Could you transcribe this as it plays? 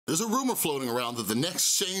There's a rumor floating around that the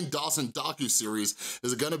next Shane Dawson docuseries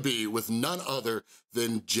is gonna be with none other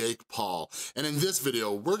than Jake Paul. And in this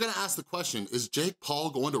video, we're gonna ask the question, is Jake Paul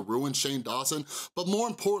going to ruin Shane Dawson? But more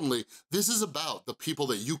importantly, this is about the people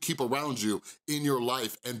that you keep around you in your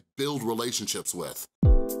life and build relationships with.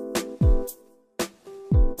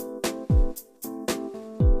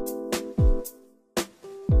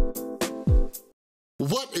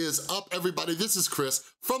 What is up, everybody? This is Chris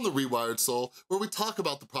from The Rewired Soul, where we talk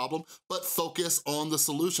about the problem, but focus on the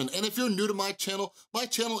solution. And if you're new to my channel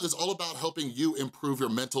is all about helping you improve your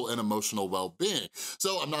mental and emotional well-being.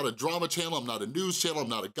 So I'm not a drama channel, I'm not a news channel, I'm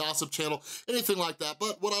not a gossip channel, anything like that.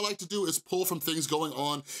 But what I like to do is pull from things going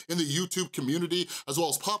on in the YouTube community, as well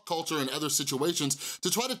as pop culture and other situations, to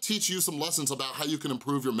try to teach you some lessons about how you can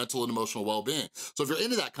improve your mental and emotional well-being. So if you're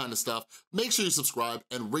into that kind of stuff, make sure you subscribe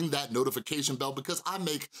and ring that notification bell, because I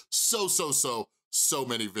make so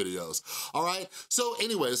many videos, all right? So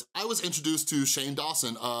anyways, I was introduced to Shane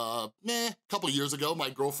Dawson a couple years ago. My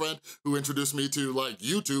girlfriend, who introduced me to like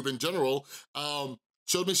YouTube in general,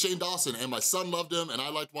 showed me Shane Dawson, and my son loved him, and I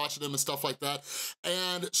liked watching him and stuff like that.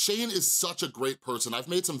 And Shane is such a great person. I've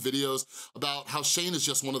made some videos about how Shane is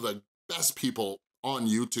just one of the best people on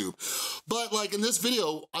YouTube. But like in this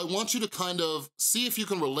video, I want you to kind of see if you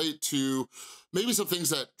can relate to maybe some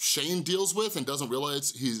things that Shane deals with and doesn't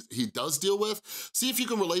realize he does deal with. See if you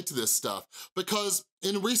can relate to this stuff, because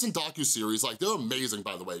in recent docuseries, like they're amazing,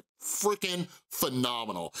 by the way, freaking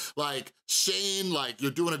phenomenal. Like Shane, like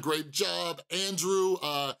you're doing a great job. Andrew,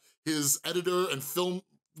 his editor and film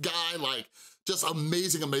guy, like just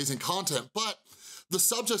amazing content. But the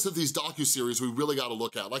subjects of these docuseries we really gotta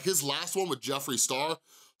look at. Like his last one with Jeffree Star,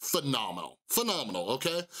 phenomenal,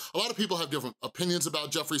 okay? A lot of people have different opinions about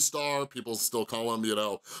Jeffree Star. People still call him, you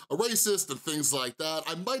know, a racist and things like that.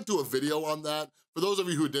 I might do a video on that. For those of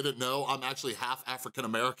you who didn't know, I'm actually half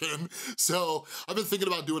African-American, so I've been thinking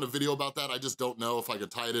about doing a video about that. I just don't know if I could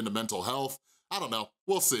tie it into mental health. I don't know,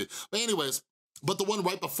 we'll see. But anyways, but the one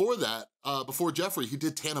right before that, before Jeffree, he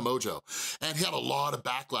did Tana Mongeau, and he had a lot of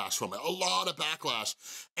backlash from it, a lot of backlash.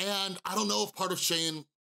 And I don't know if part of Shane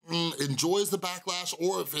enjoys the backlash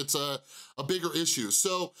or if it's a bigger issue.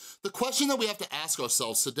 So the question that we have to ask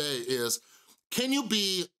ourselves today is, can you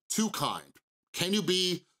be too kind? Can you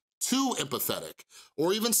be too empathetic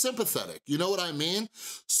or even sympathetic? You know what I mean?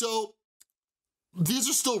 So these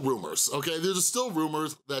are still rumors, okay? These are still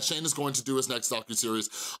rumors that Shane is going to do his next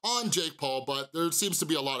docuseries on Jake Paul, but there seems to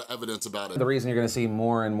be a lot of evidence about it. The reason you're gonna see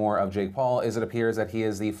more and more of Jake Paul is it appears that he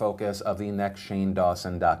is the focus of the next Shane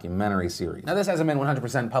Dawson documentary series. Now this hasn't been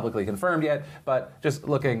 100% publicly confirmed yet, but just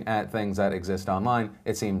looking at things that exist online,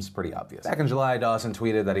 it seems pretty obvious. Back in July, Dawson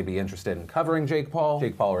tweeted that he'd be interested in covering Jake Paul.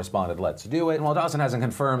 Jake Paul responded, "Let's do it." And while Dawson hasn't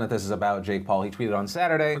confirmed that this is about Jake Paul, he tweeted on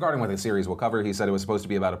Saturday regarding what the series will cover. He said it was supposed to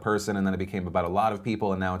be about a person, and then it became about a lot of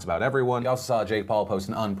people, and now it's about everyone. He also saw Jake Paul post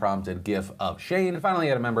an unprompted GIF of Shane. And finally, he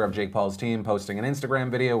had a member of Jake Paul's team posting an Instagram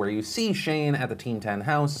video where you see Shane at the Team 10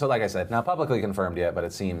 house. So like I said, not publicly confirmed yet, but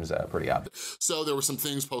it seems pretty obvious. So there were some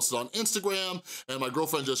things posted on Instagram, and my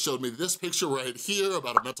girlfriend just showed me this picture right here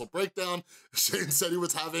about a mental breakdown Shane said he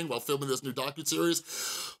was having while filming this new docuseries.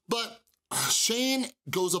 But Shane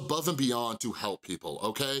goes above and beyond to help people,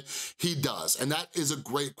 okay? He does, and that is a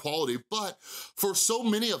great quality, but for so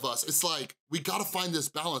many of us, it's like, we gotta find this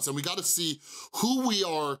balance, and we gotta see who we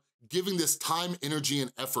are giving this time, energy,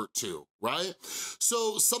 and effort to, right?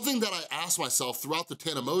 So something that I asked myself throughout the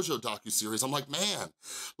Tana Mongeau docuseries, I'm like, man,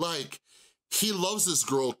 like, he loves this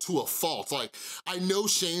girl to a fault. Like, I know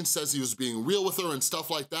Shane says he was being real with her and stuff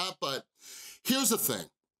like that, but here's the thing.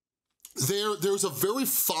 There's a very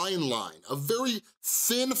fine line, a very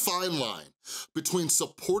thin, fine line between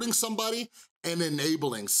supporting somebody and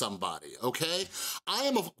enabling somebody, okay? I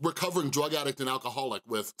am a recovering drug addict and alcoholic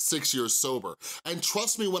with 6 years sober, and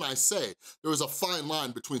trust me when I say there is a fine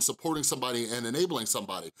line between supporting somebody and enabling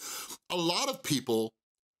somebody. A lot of people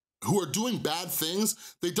who are doing bad things,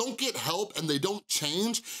 they don't get help and they don't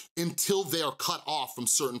change until they are cut off from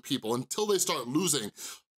certain people, until they start losing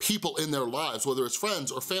people in their lives, whether it's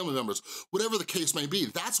friends or family members, whatever the case may be.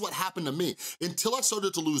 That's what happened to me. Until I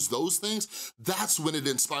started to lose those things, that's when it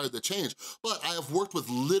inspired the change. But I have worked with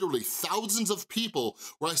literally thousands of people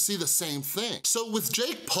where I see the same thing. So with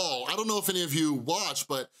Jake Paul, I don't know if any of you watch,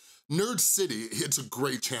 but Nerd City, it's a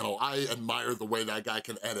great channel. I admire the way that guy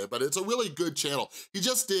can edit, but it's a really good channel. He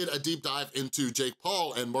just did a deep dive into Jake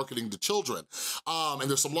Paul and marketing to children. And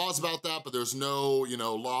there's some laws about that, but there's no,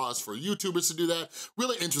 laws for YouTubers to do that.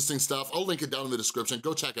 Really interesting stuff. I'll link it down in the description.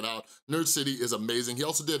 Go check it out. Nerd City is amazing. He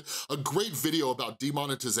also did a great video about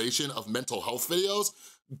demonetization of mental health videos.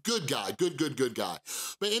 Good guy, good guy.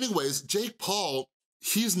 But anyways, Jake Paul,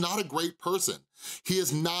 he's not a great person. He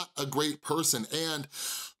is not a great person. And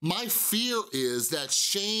my fear is that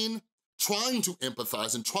Shane, trying to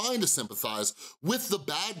empathize and trying to sympathize with the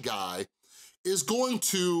bad guy, is going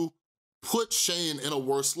to put Shane in a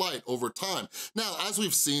worse light over time. Now, as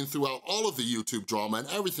we've seen throughout all of the YouTube drama and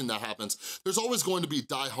everything that happens, there's always going to be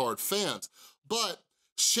diehard fans, but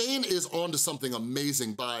Shane is onto something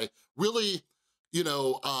amazing by really, you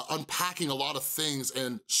know, unpacking a lot of things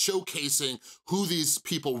and showcasing who these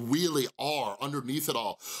people really are underneath it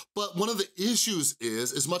all. But one of the issues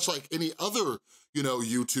is much like any other, you know,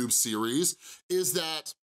 YouTube series, is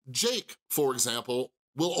that Jake, for example,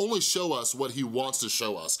 will only show us what he wants to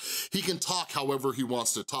show us. He can talk however he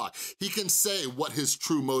wants to talk. He can say what his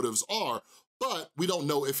true motives are, but we don't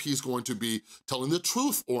know if he's going to be telling the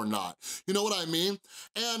truth or not. You know what I mean?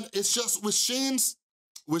 And it's just with Shane's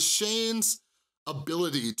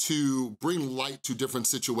ability to bring light to different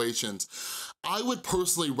situations, I would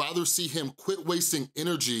personally rather see him quit wasting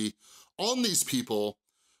energy on these people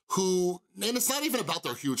who, and it's not even about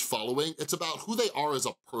their huge following, it's about who they are as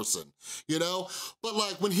a person, you know? But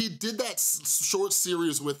like when he did that short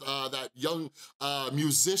series with that young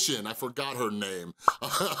musician, I forgot her name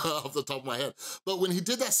off the top of my head, but when he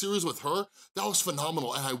did that series with her, that was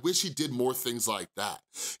phenomenal, and I wish he did more things like that.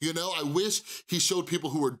 You know, I wish he showed people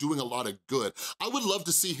who are doing a lot of good. I would love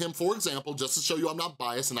to see him, for example, just to show you I'm not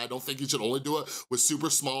biased and I don't think he should only do it with super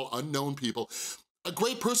small, unknown people. A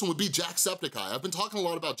great person would be Jacksepticeye. I've been talking a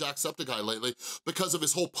lot about Jacksepticeye lately because of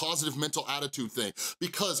his whole positive mental attitude thing,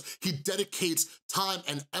 because he dedicates time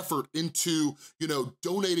and effort into, you know,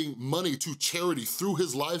 donating money to charity through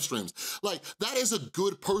his live streams. Like, that is a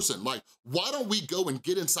good person. Like, why don't we go and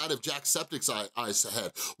get inside of Jacksepticeye's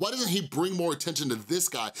head? Why doesn't he bring more attention to this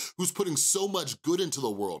guy who's putting so much good into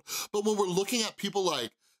the world? But when we're looking at people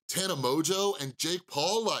like Tana Mongeau and Jake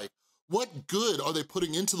Paul, like, what good are they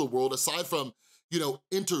putting into the world aside from, you know,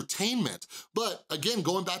 entertainment? But again,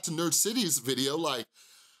 going back to Nerd City's video, like,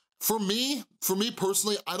 for me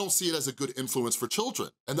personally, I don't see it as a good influence for children,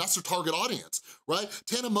 and that's their target audience, right?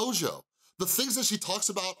 Tana Mongeau, the things that she talks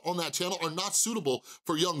about on that channel are not suitable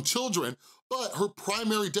for young children, but her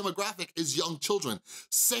primary demographic is young children.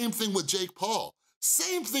 Same thing with Jake Paul.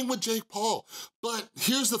 Same thing with Jake Paul. But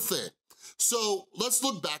here's the thing. So let's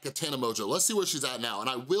look back at Tana Mongeau. Let's see where she's at now. And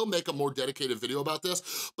I will make a more dedicated video about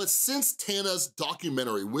this. But since Tana's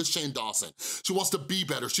documentary with Shane Dawson, she wants to be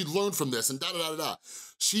better. She learned from this and da-da-da-da-da.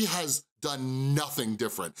 She has done nothing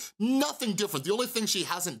different. Nothing different. The only thing she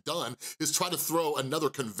hasn't done is try to throw another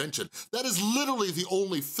convention. That is literally the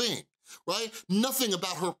only thing, right? Nothing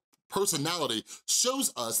about her personality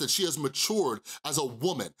shows us that she has matured as a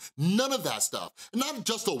woman. None of that stuff. And not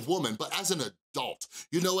just a woman, but as an adult.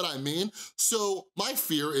 You know what I mean? So my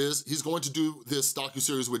fear is he's going to do this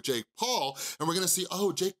docuseries with Jake Paul, and we're gonna see,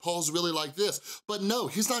 oh, Jake Paul's really like this. But no,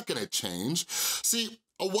 he's not gonna change. See,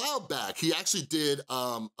 a while back, he actually did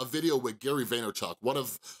a video with Gary Vaynerchuk, one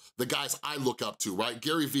of the guys I look up to, right?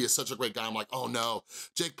 Gary Vee is such a great guy. I'm like, oh no,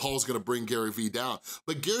 Jake Paul's gonna bring Gary Vee down.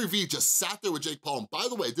 But Gary Vee just sat there with Jake Paul, and by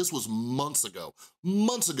the way, this was months ago.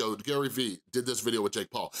 Months ago, Gary Vee did this video with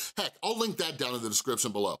Jake Paul. Heck, I'll link that down in the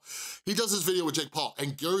description below. He does this video with Jake Paul,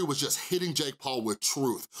 and Gary was just hitting Jake Paul with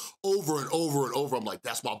truth over and over and over. I'm like,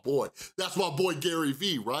 that's my boy. That's my boy Gary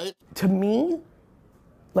Vee, right? To me,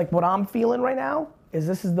 like what I'm feeling right now is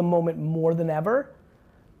this is the moment more than ever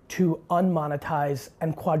to unmonetize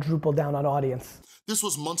and quadruple down on audience. This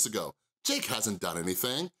was months ago. Jake hasn't done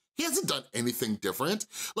anything. He hasn't done anything different.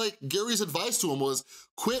 Like, Gary's advice to him was,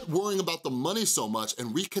 quit worrying about the money so much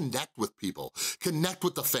and reconnect with people. Connect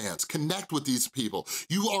with the fans, connect with these people.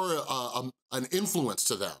 You are an influence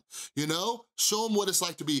to them, you know? Show them what it's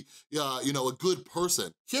like to be, you know, a good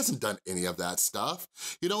person. He hasn't done any of that stuff.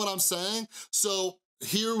 You know what I'm saying? So,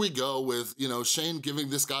 here we go with, you know, Shane giving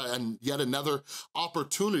this guy yet another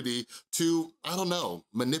opportunity to, I don't know,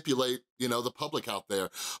 manipulate, you know, the public out there.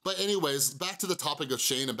 But anyways, back to the topic of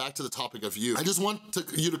Shane and back to the topic of you. I just want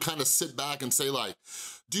you to kind of sit back and say, like,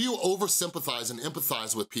 do you oversympathize and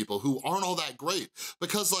empathize with people who aren't all that great?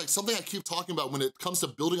 Because, like, something I keep talking about when it comes to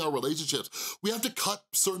building our relationships, we have to cut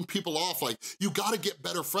certain people off. Like, you gotta get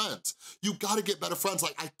better friends. You gotta get better friends.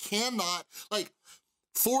 Like, I cannot, like,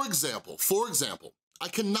 for example, I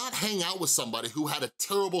cannot hang out with somebody who had a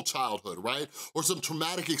terrible childhood, right? Or some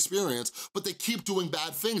traumatic experience, but they keep doing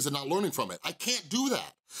bad things and not learning from it. I can't do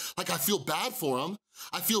that. Like, I feel bad for them,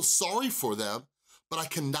 I feel sorry for them, but I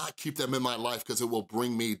cannot keep them in my life because it will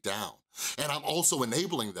bring me down. And I'm also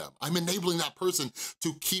enabling them. I'm enabling that person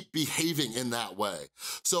to keep behaving in that way.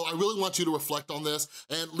 So I really want you to reflect on this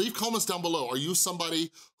and leave comments down below. Are you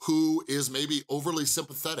somebody who is maybe overly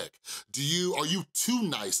sympathetic? Are you too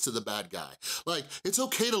nice to the bad guy? Like, it's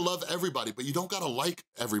okay to love everybody, but you don't gotta like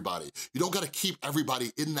everybody. You don't gotta keep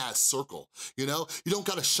everybody in that circle, you know? You don't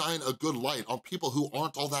gotta shine a good light on people who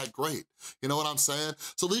aren't all that great. You know what I'm saying?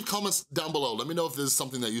 So leave comments down below. Let me know if this is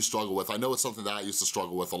something that you struggle with. I know it's something that I used to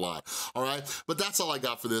struggle with a lot, all right? But that's all I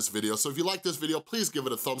got for this video. So if you like this video, please give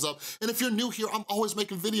it a thumbs up. And if you're new here, I'm always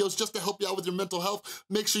making videos just to help you out with your mental health.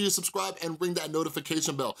 Make sure you subscribe and ring that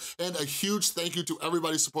notification bell. And a huge thank you to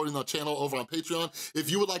everybody supporting the channel over on Patreon. If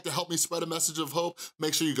you would like to help me spread a message of hope,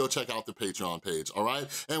 make sure you go check out the Patreon page, all right?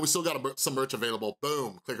 And we still got some merch available.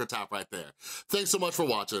 Boom, click or tap right there. Thanks so much for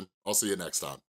watching. I'll see you next time.